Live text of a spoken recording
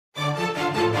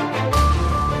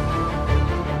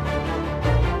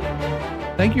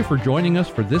Thank you for joining us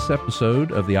for this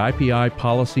episode of the IPI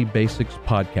Policy Basics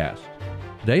Podcast.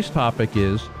 Today's topic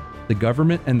is the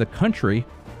government and the country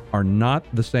are not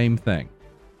the same thing.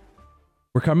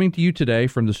 We're coming to you today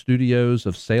from the studios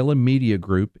of Salem Media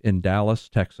Group in Dallas,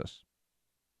 Texas.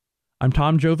 I'm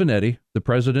Tom Giovanetti, the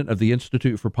president of the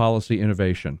Institute for Policy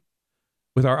Innovation.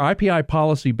 With our IPI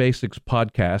Policy Basics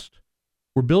podcast,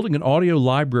 we're building an audio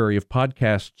library of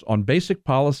podcasts on basic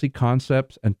policy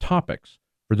concepts and topics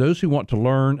for those who want to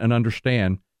learn and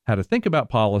understand how to think about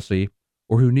policy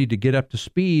or who need to get up to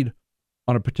speed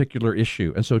on a particular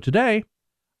issue. And so today,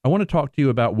 I want to talk to you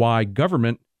about why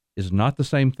government is not the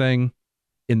same thing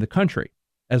in the country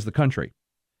as the country.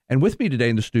 And with me today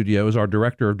in the studio is our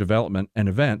Director of Development and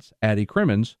Events, Addie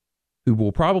Crimmins, who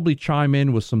will probably chime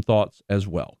in with some thoughts as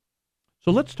well. So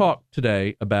let's talk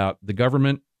today about the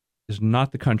government is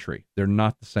not the country. They're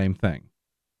not the same thing.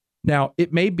 Now,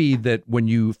 it may be that when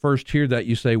you first hear that,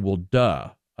 you say, well, duh.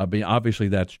 I mean, obviously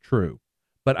that's true.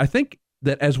 But I think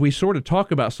that as we sort of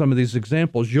talk about some of these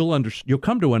examples, you'll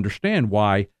come to understand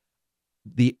why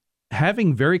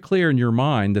having very clear in your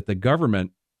mind that the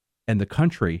government and the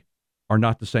country are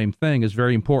not the same thing is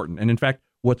very important. And in fact,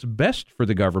 what's best for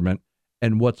the government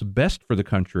and what's best for the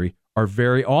country are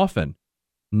very often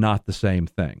not the same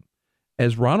thing.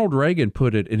 As Ronald Reagan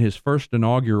put it in his first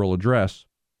inaugural address,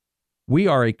 we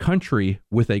are a country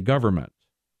with a government,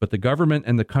 but the government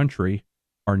and the country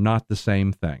are not the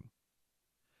same thing.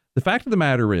 The fact of the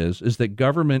matter is that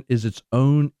government is its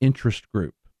own interest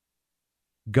group.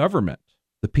 Government,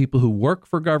 the people who work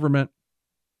for government,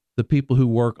 the people who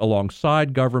work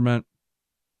alongside government,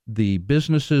 the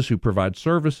businesses who provide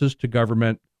services to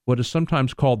government, what is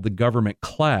sometimes called the government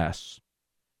class,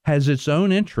 has its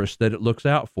own interests that it looks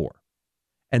out for.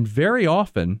 And very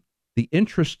often, the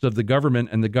interests of the government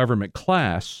and the government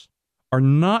class are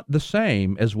not the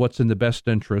same as what's in the best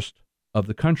interest of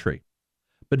the country.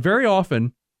 But very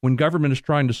often, when government is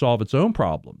trying to solve its own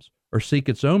problems or seek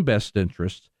its own best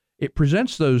interests, it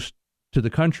presents those to the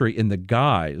country in the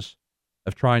guise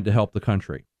of trying to help the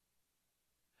country.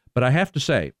 But I have to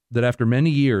say that after many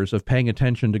years of paying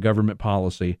attention to government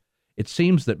policy, it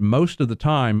seems that most of the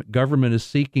time government is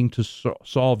seeking to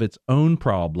solve its own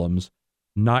problems,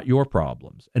 not your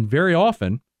problems. And very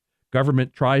often,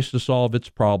 government tries to solve its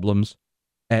problems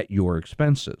at your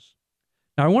expenses.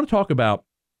 Now, I want to talk about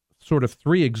sort of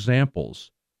three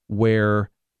examples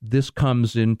where this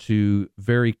comes into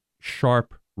very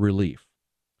sharp relief.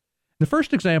 The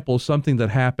first example is something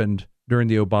that happened during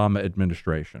the Obama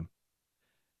administration.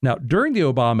 Now, during the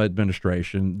Obama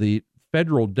administration, the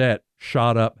federal debt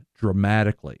shot up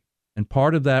dramatically. And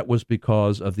part of that was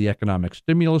because of the economic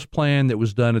stimulus plan that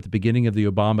was done at the beginning of the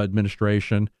Obama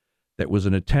administration that was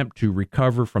an attempt to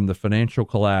recover from the financial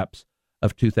collapse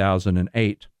of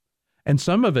 2008. And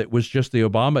some of it was just the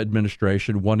Obama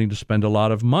administration wanting to spend a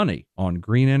lot of money on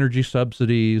green energy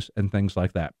subsidies and things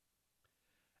like that.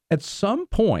 At some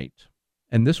point,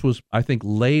 and this was, I think,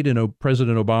 late in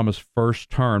President Obama's first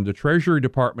term, the Treasury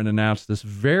Department announced this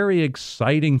very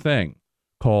exciting thing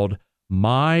called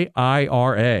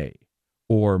MyIRA,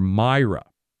 or MYRA.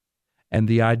 And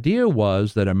the idea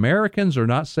was that Americans are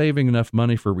not saving enough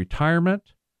money for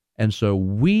retirement, and so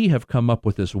we have come up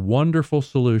with this wonderful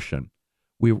solution.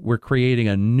 We're creating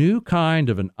a new kind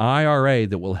of an IRA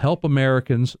that will help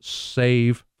Americans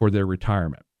save for their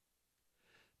retirement.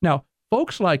 Now,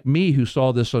 folks like me who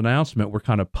saw this announcement were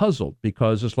kind of puzzled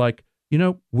because it's like,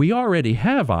 we already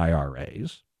have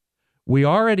IRAs. We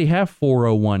already have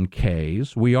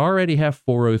 401ks. We already have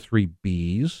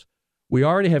 403bs. We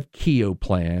already have Keogh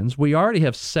plans. We already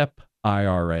have SEP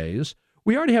IRAs.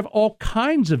 We already have all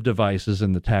kinds of devices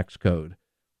in the tax code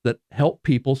that help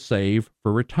people save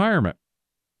for retirement.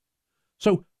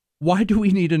 So why do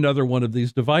we need another one of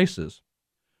these devices?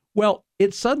 Well,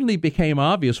 it suddenly became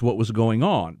obvious what was going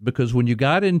on because when you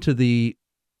got into the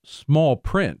small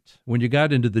print, when you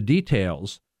got into the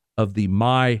details of the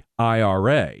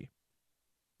MyIRA,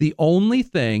 the only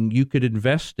thing you could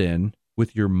invest in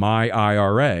with your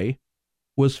MyIRA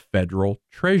was federal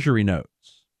treasury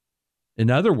notes. In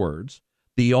other words,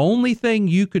 the only thing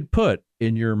you could put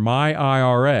in your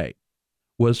MyIRA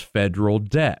was federal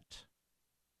debt.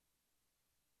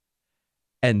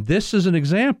 And this is an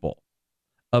example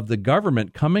of the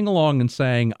government coming along and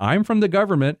saying, I'm from the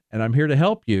government and I'm here to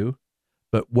help you.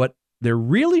 But what they're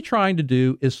really trying to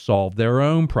do is solve their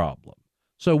own problem.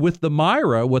 So with the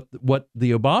MYRA, what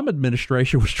the Obama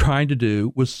administration was trying to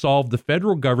do was solve the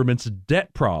federal government's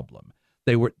debt problem.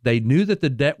 They knew that the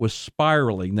debt was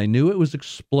spiraling. They knew it was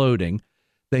exploding.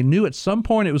 They knew at some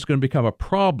point it was going to become a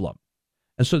problem.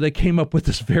 And so they came up with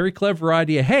this very clever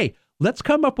idea. Hey, let's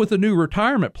come up with a new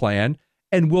retirement plan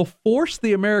And we'll force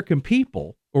the American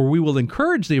people, or we will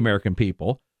encourage the American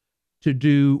people to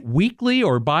do weekly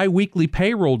or biweekly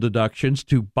payroll deductions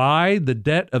to buy the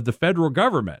debt of the federal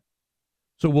government.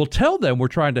 So we'll tell them we're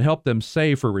trying to help them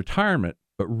save for retirement,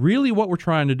 but really what we're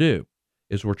trying to do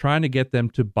is we're trying to get them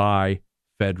to buy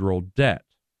federal debt.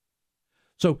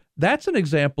 So that's an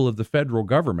example of the federal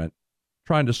government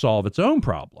trying to solve its own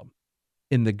problem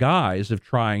in the guise of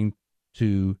trying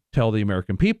to tell the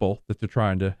American people that they're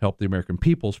trying to help the American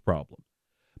people's problem.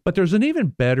 But there's an even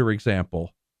better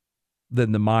example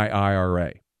than the My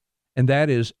IRA, and that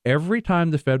is every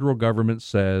time the federal government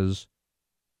says,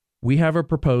 we have a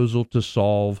proposal to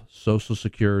solve Social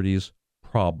Security's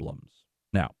problems.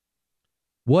 Now,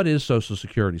 what is Social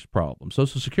Security's problem?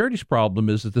 Social Security's problem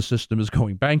is that the system is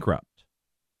going bankrupt,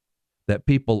 that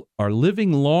people are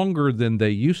living longer than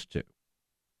they used to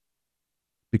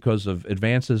because of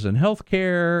advances in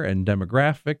healthcare and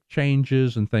demographic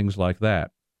changes and things like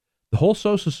that. The whole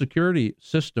Social Security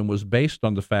system was based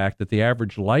on the fact that the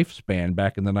average lifespan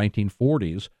back in the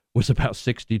 1940s was about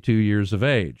 62 years of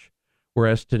age,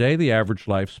 whereas today the average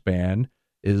lifespan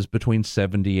is between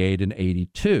 78 and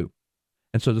 82.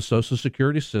 And so the Social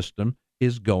Security system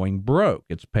is going broke.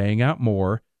 It's paying out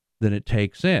more than it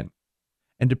takes in.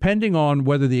 And depending on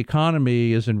whether the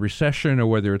economy is in recession or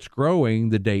whether it's growing,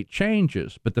 the date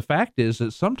changes. But the fact is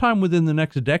that sometime within the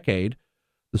next decade,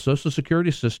 the Social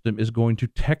Security system is going to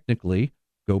technically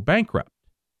go bankrupt.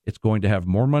 It's going to have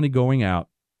more money going out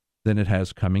than it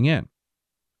has coming in.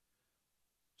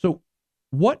 So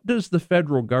what does the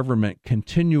federal government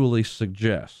continually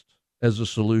suggest as a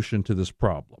solution to this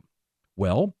problem?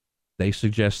 Well, they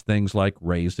suggest things like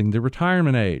raising the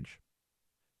retirement age.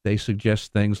 They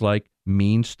suggest things like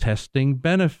means testing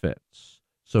benefits.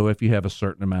 So if you have a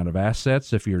certain amount of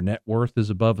assets, if your net worth is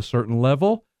above a certain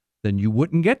level, then you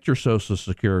wouldn't get your Social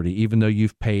Security, even though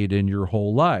you've paid in your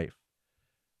whole life.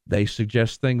 They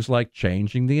suggest things like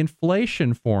changing the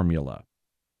inflation formula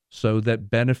so that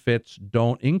benefits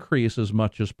don't increase as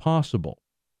much as possible.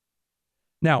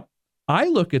 Now, I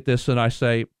look at this and I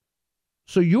say,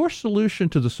 so your solution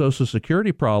to the Social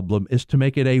Security problem is to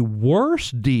make it a worse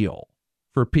deal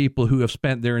for people who have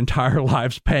spent their entire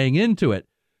lives paying into it.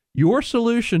 Your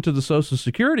solution to the Social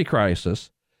Security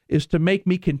crisis is to make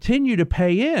me continue to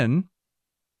pay in,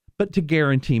 but to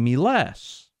guarantee me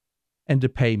less and to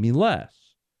pay me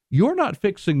less. You're not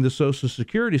fixing the Social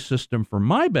Security system for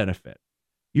my benefit.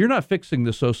 You're not fixing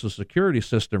the Social Security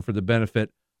system for the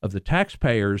benefit of the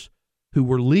taxpayers who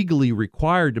were legally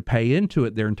required to pay into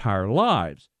it their entire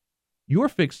lives. You're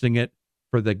fixing it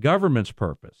for the government's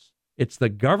purpose. It's the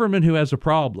government who has a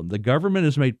problem. The government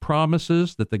has made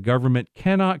promises that the government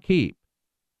cannot keep,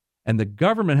 and the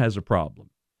government has a problem.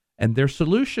 And their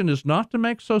solution is not to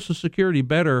make Social Security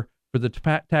better for the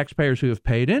taxpayers who have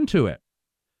paid into it.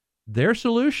 Their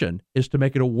solution is to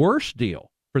make it a worse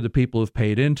deal for the people who have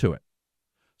paid into it.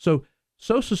 So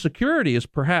Social Security is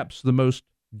perhaps the most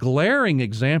glaring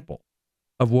example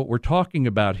of what we're talking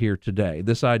about here today,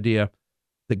 this idea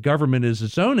that government is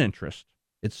its own interest.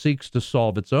 It seeks to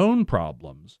solve its own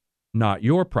problems, not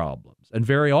your problems. And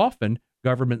very often,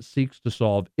 government seeks to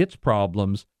solve its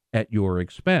problems at your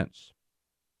expense.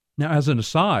 Now, as an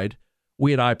aside,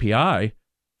 we at IPI,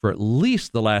 for at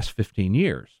least the last 15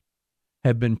 years,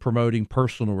 have been promoting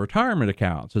personal retirement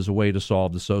accounts as a way to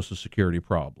solve the Social Security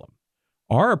problem.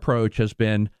 Our approach has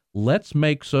been, let's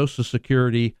make Social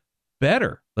Security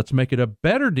better. Let's make it a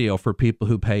better deal for people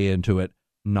who pay into it,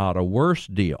 not a worse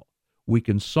deal. We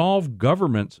can solve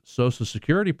government's Social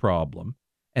Security problem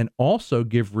and also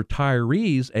give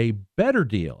retirees a better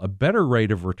deal, a better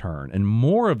rate of return, and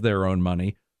more of their own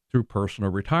money through personal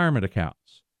retirement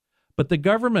accounts. But the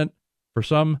government, for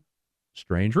some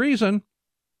strange reason,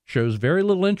 shows very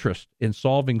little interest in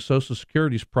solving Social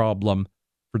Security's problem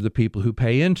for the people who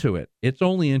pay into it. Its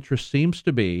only interest seems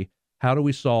to be, how do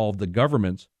we solve the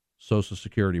government's Social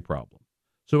Security problem?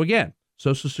 So again,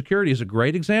 Social Security is a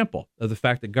great example of the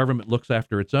fact that government looks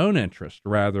after its own interest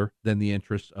rather than the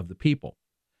interests of the people.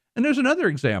 And there's another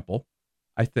example,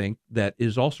 I think, that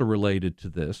is also related to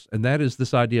this, and that is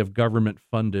this idea of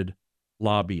government-funded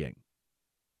lobbying.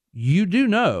 You do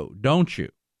know, don't you,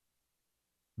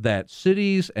 that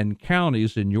cities and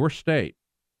counties in your state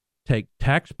take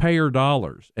taxpayer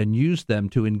dollars and use them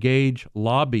to engage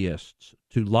lobbyists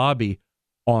to lobby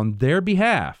on their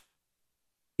behalf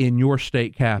in your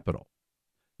state capital.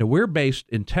 Now, we're based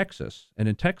in Texas, and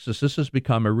in Texas, this has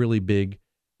become a really big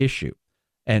issue.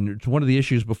 And it's one of the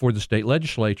issues before the state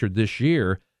legislature this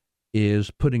year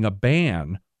is putting a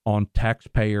ban on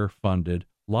taxpayer-funded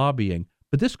lobbying.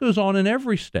 But this goes on in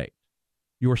every state.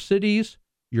 Your cities,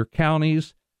 your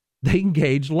counties, they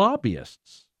engage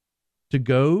lobbyists to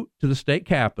go to the state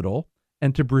capitol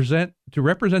and to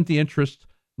represent the interests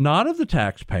not of the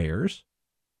taxpayers,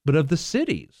 but of the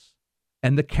cities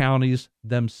and the counties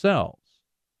themselves.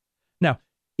 Now,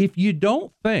 if you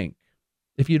don't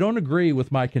agree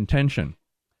with my contention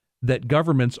that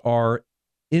governments are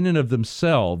in and of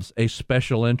themselves a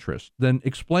special interest, then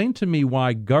explain to me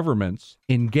why governments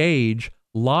engage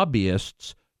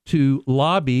lobbyists to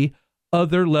lobby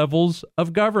other levels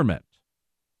of government.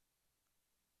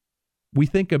 We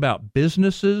think about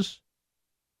businesses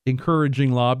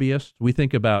encouraging lobbyists. We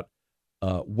think about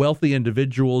wealthy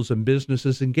individuals and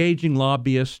businesses engaging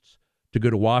lobbyists to go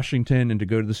to Washington and to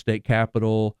go to the state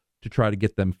capitol to try to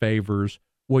get them favors.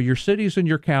 Well, your cities and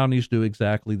your counties do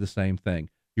exactly the same thing.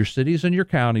 Your cities and your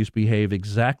counties behave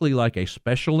exactly like a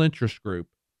special interest group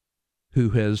who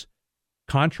has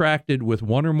contracted with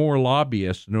one or more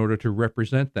lobbyists in order to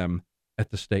represent them at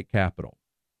the state capitol.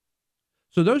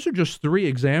 So those are just three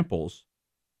examples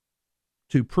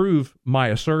to prove my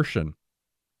assertion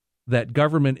that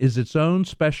government is its own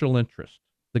special interest.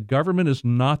 The government is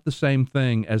not the same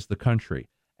thing as the country.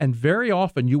 And very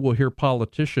often you will hear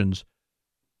politicians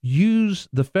use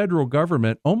the federal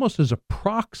government almost as a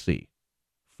proxy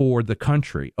for the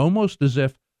country, almost as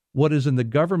if what is in the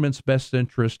government's best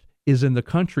interest is in the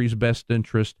country's best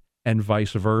interest and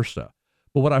vice versa.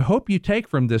 But what I hope you take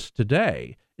from this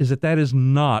today is that that is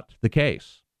not the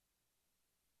case.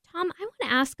 Tom, I want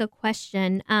to ask a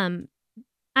question.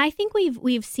 I think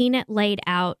we've seen it laid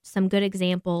out, some good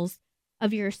examples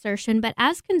of your assertion, but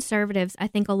as conservatives, I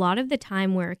think a lot of the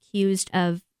time we're accused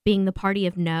of being the party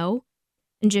of no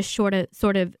and just sort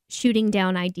of shooting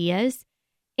down ideas.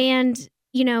 And,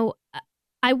 you know,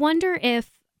 I wonder if,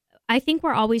 I think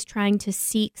we're always trying to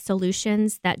seek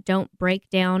solutions that don't break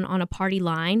down on a party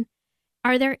line.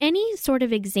 Are there any sort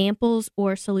of examples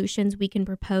or solutions we can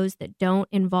propose that don't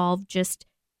involve just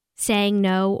saying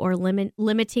no or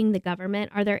limiting the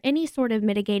government? Are there any sort of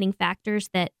mitigating factors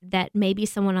that maybe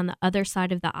someone on the other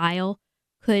side of the aisle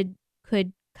could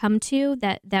come to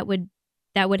that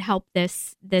would help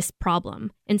this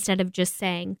problem instead of just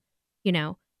saying, you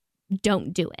know,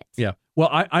 don't do it? Yeah. Well,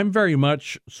 I'm very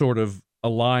much sort of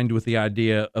aligned with the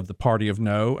idea of the party of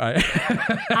no.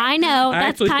 I know.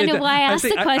 That's kind of why I asked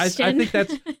the question. I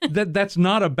think that's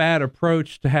not a bad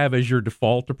approach to have as your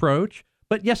default approach.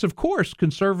 But yes, of course,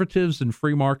 conservatives and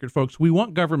free market folks, we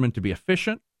want government to be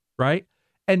efficient, right?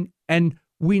 And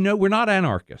we know we're not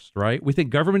anarchists, right? We think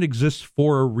government exists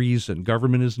for a reason.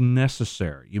 Government is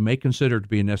necessary. You may consider it to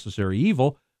be a necessary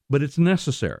evil, but it's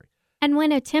necessary. And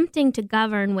when attempting to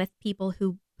govern with people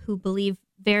who believe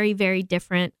very, very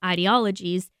different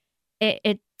ideologies,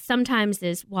 it sometimes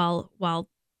is, while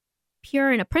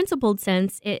pure in a principled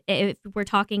sense, if we're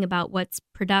talking about what's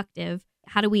productive,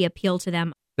 how do we appeal to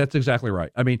them? That's exactly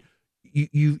right. I mean,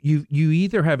 you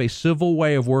either have a civil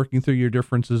way of working through your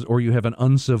differences or you have an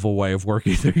uncivil way of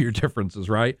working through your differences,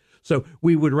 right? So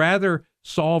we would rather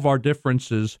solve our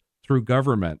differences through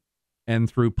government and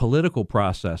through political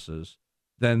processes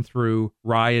than through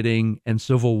rioting and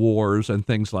civil wars and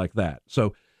things like that.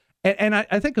 So, and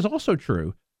I think it's also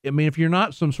true. I mean, if you're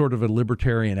not some sort of a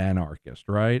libertarian anarchist,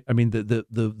 right? I mean,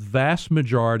 the vast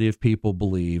majority of people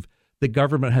believe the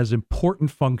government has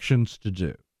important functions to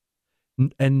do.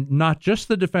 And not just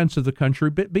the defense of the country,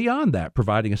 but beyond that,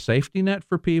 providing a safety net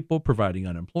for people, providing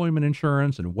unemployment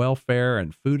insurance and welfare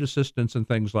and food assistance and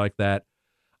things like that.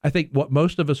 I think what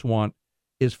most of us want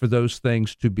is for those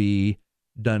things to be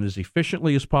done as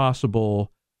efficiently as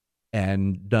possible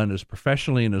and done as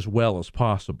professionally and as well as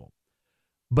possible.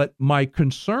 But my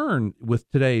concern with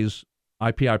today's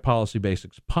IPI Policy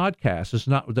Basics podcast is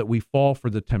not that we fall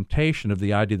for the temptation of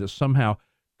the idea that somehow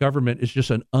government is just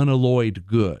an unalloyed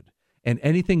good. And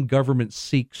anything government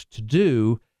seeks to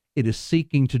do, it is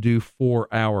seeking to do for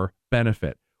our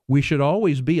benefit. We should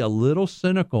always be a little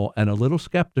cynical and a little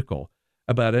skeptical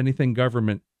about anything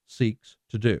government seeks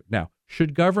to do. Now,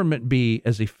 should government be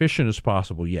as efficient as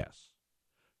possible? Yes.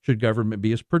 Should government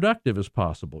be as productive as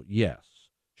possible? Yes.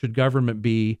 Should government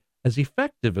be as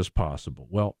effective as possible?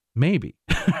 Well, maybe.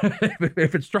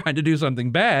 If it's trying to do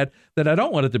something bad, then I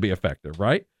don't want it to be effective,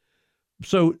 right?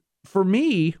 So for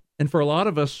me, and for a lot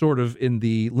of us sort of in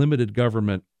the limited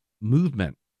government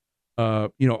movement,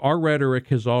 our rhetoric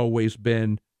has always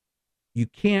been, you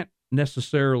can't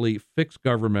necessarily fix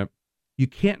government. You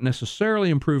can't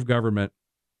necessarily improve government.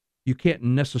 You can't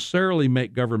necessarily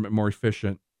make government more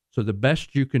efficient. So the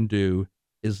best you can do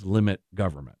is limit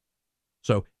government.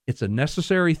 So it's a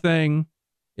necessary thing.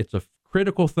 It's a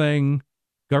critical thing.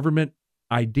 Government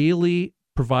ideally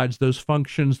provides those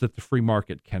functions that the free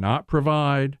market cannot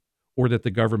provide. or that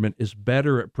the government is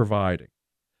better at providing.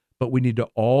 But we need to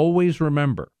always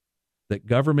remember that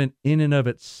government in and of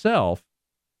itself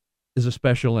is a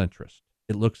special interest.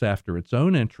 It looks after its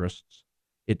own interests.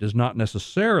 It does not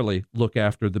necessarily look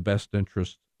after the best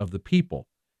interests of the people.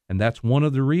 And that's one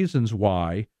of the reasons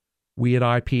why we at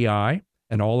IPI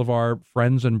and all of our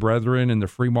friends and brethren in the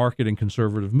free market and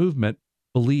conservative movement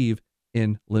believe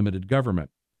in limited government.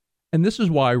 And this is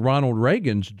why Ronald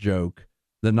Reagan's joke,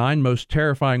 the 9 most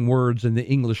terrifying words in the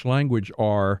English language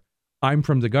are, "I'm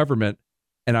from the government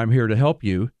and I'm here to help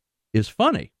you," is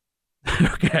funny.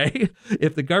 Okay?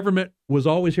 If the government was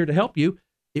always here to help you,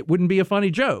 it wouldn't be a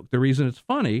funny joke. The reason it's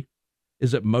funny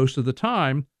is that most of the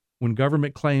time, when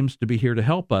government claims to be here to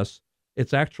help us,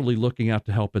 it's actually looking out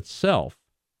to help itself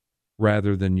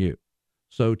rather than you.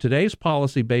 So today's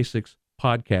Policy Basics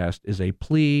podcast is a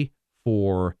plea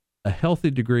for a healthy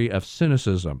degree of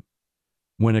cynicism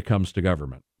when it comes to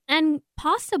government. And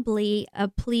possibly a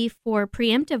plea for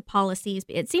preemptive policies.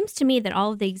 It seems to me that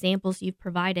all of the examples you've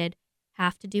provided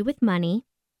have to do with money.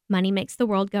 Money makes the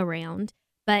world go round.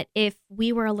 But if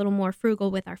we were a little more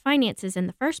frugal with our finances in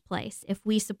the first place, if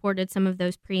we supported some of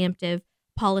those preemptive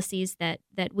policies that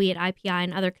we at IPI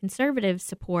and other conservatives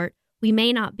support, we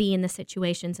may not be in the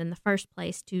situations in the first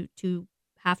place to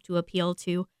have to appeal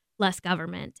to less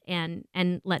government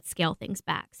and let's scale things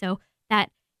back. So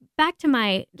that back to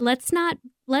my let's not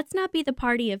be the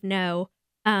party of no.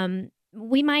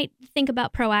 We might think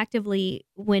about proactively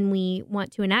when we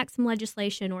want to enact some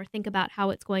legislation or think about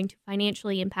how it's going to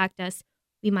financially impact us.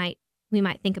 We might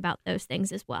think about those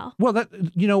things as well. Well,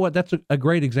 that's a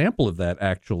great example of that,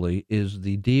 actually, is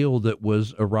the deal that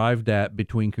was arrived at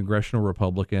between congressional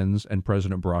Republicans and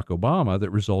President Barack Obama that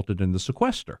resulted in the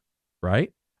sequester,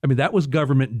 right? I mean, that was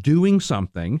government doing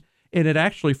something, and it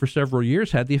actually for several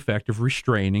years had the effect of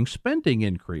restraining spending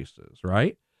increases,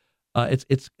 right?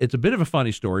 It's a bit of a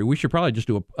funny story. We should probably just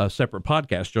do a separate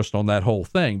podcast just on that whole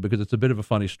thing because it's a bit of a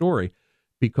funny story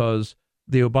because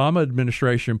the Obama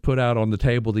administration put out on the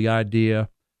table the idea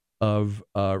of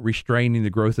restraining the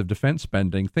growth of defense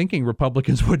spending, thinking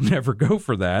Republicans would never go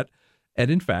for that. And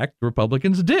in fact,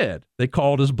 Republicans did. They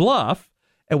called us bluff.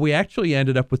 And we actually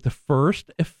ended up with the first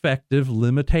effective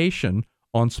limitation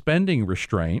on spending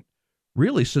restraint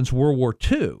really since World War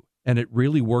II. And it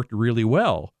really worked really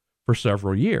well for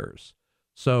several years.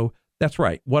 So that's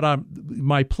right.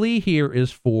 My plea here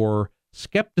is for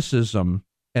skepticism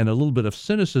and a little bit of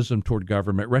cynicism toward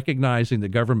government, recognizing that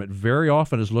government very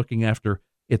often is looking after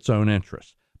its own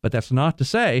interests. But that's not to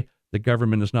say that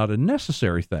government is not a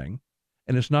necessary thing.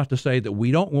 And it's not to say that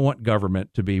we don't want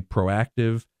government to be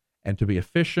proactive and to be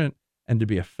efficient and to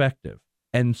be effective.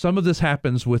 And some of this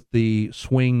happens with the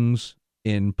swings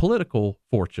in political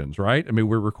fortunes, right? I mean,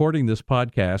 we're recording this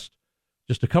podcast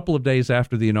just a couple of days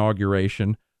after the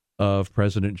inauguration of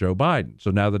President Joe Biden.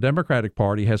 So now the Democratic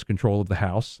Party has control of the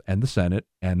House and the Senate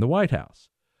and the White House.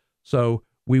 So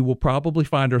we will probably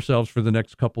find ourselves for the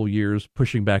next couple of years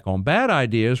pushing back on bad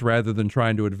ideas rather than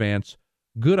trying to advance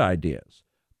good ideas.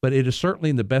 But it is certainly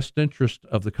in the best interest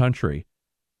of the country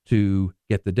to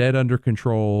get the debt under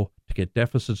control, to get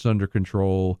deficits under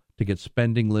control, to get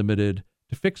spending limited,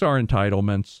 to fix our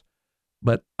entitlements.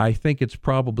 But I think it's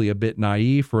probably a bit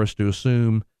naive for us to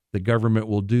assume the government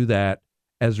will do that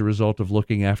as a result of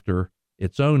looking after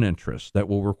its own interests. That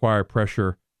will require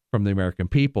pressure from the American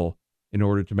people in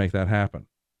order to make that happen.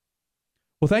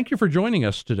 Well, thank you for joining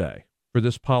us today for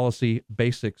this Policy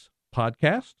Basics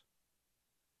podcast.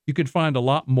 You can find a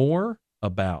lot more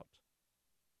about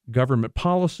government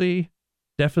policy,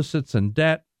 deficits, and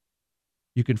debt.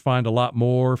 You can find a lot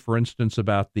more, for instance,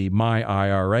 about the My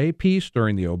IRA piece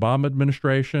during the Obama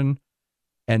administration.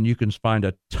 And you can find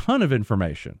a ton of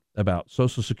information about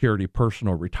Social Security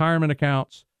personal retirement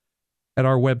accounts at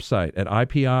our website at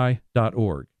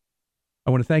ipi.org. I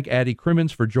want to thank Addie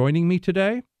Crimmins for joining me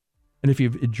today. And if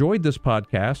you've enjoyed this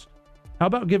podcast, how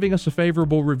about giving us a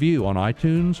favorable review on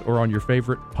iTunes or on your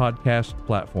favorite podcast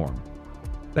platform?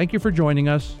 Thank you for joining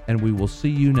us, and we will see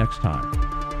you next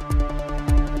time.